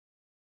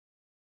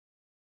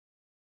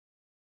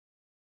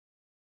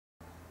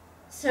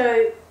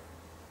So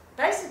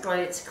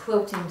basically it's a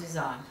quilting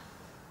design.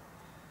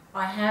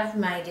 I have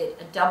made it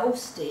a double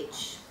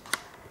stitch,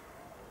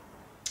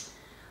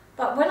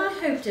 but when I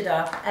hooped it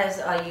up,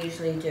 as I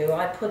usually do,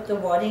 I put the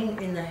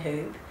wadding in the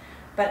hoop,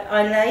 but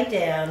I lay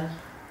down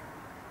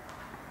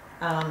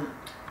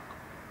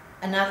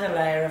another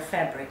layer of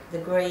fabric, the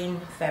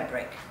green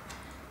fabric.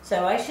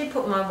 So I actually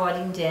put my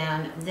wadding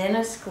down, then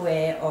a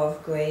square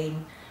of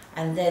green,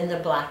 and then the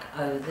black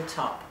over the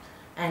top,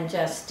 and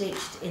just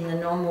stitched in the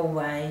normal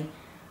way.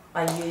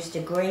 I used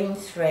a green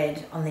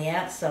thread on the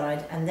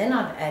outside, and then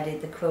I've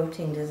added the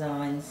quilting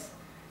designs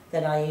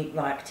that I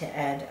like to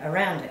add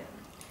around it.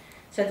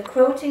 So the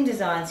quilting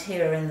designs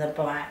here are in the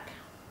black,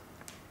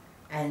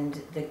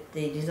 and the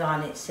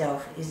design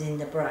itself is in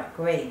the bright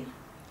green.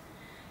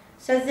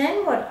 So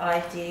then what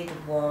I did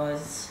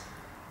was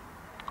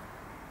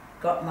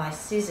got my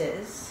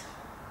scissors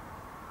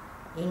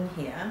in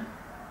here,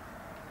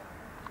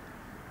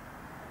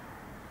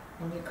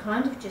 and you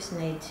kind of just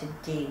need to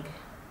dig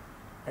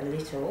a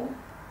little,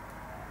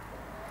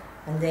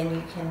 and then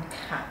you can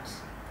cut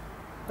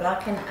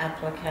like an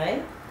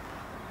applique.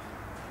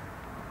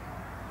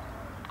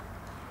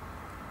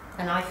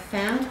 And I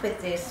found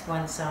with this,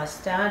 once I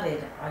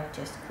started, I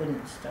just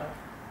couldn't stop.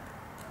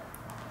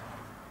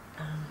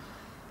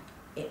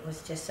 It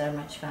was just so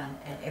much fun,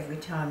 and every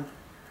time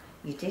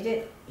you did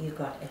it, you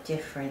got a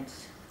different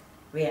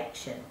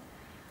reaction.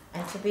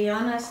 And to be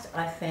honest,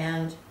 I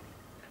found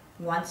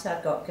once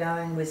I got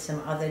going with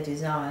some other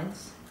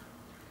designs,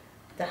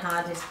 the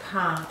hardest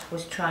part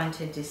was trying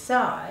to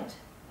decide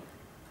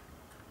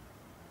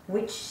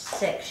which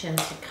section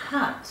to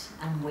cut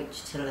and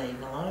which to leave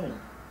alone.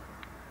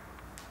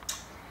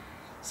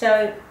 So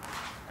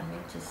let me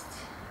just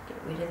get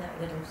rid of that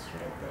little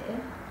thread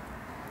there.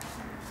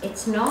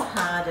 It's not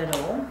hard at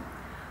all.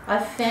 I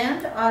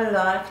found I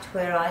liked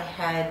where I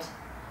had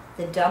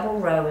the double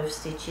row of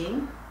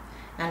stitching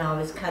and I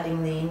was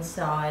cutting the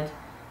inside.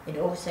 It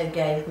also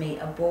gave me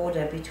a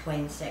border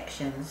between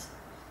sections.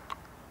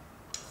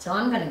 So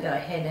I'm going to go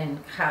ahead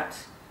and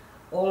cut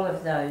all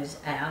of those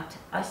out.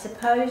 I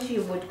suppose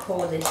you would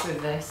call this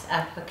reverse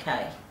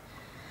applique.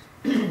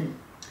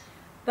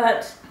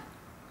 But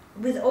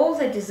with all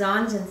the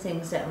designs and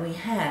things that we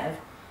have,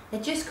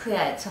 it just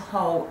creates a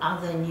whole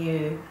other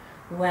new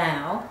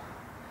wow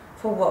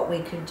for what we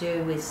could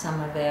do with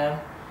some of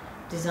our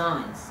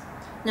designs.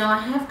 Now I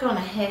have gone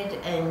ahead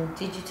and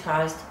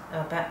digitized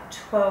about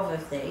 12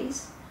 of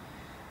these.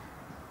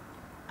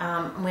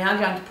 We are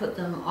going to put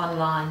them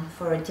online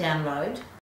for a download.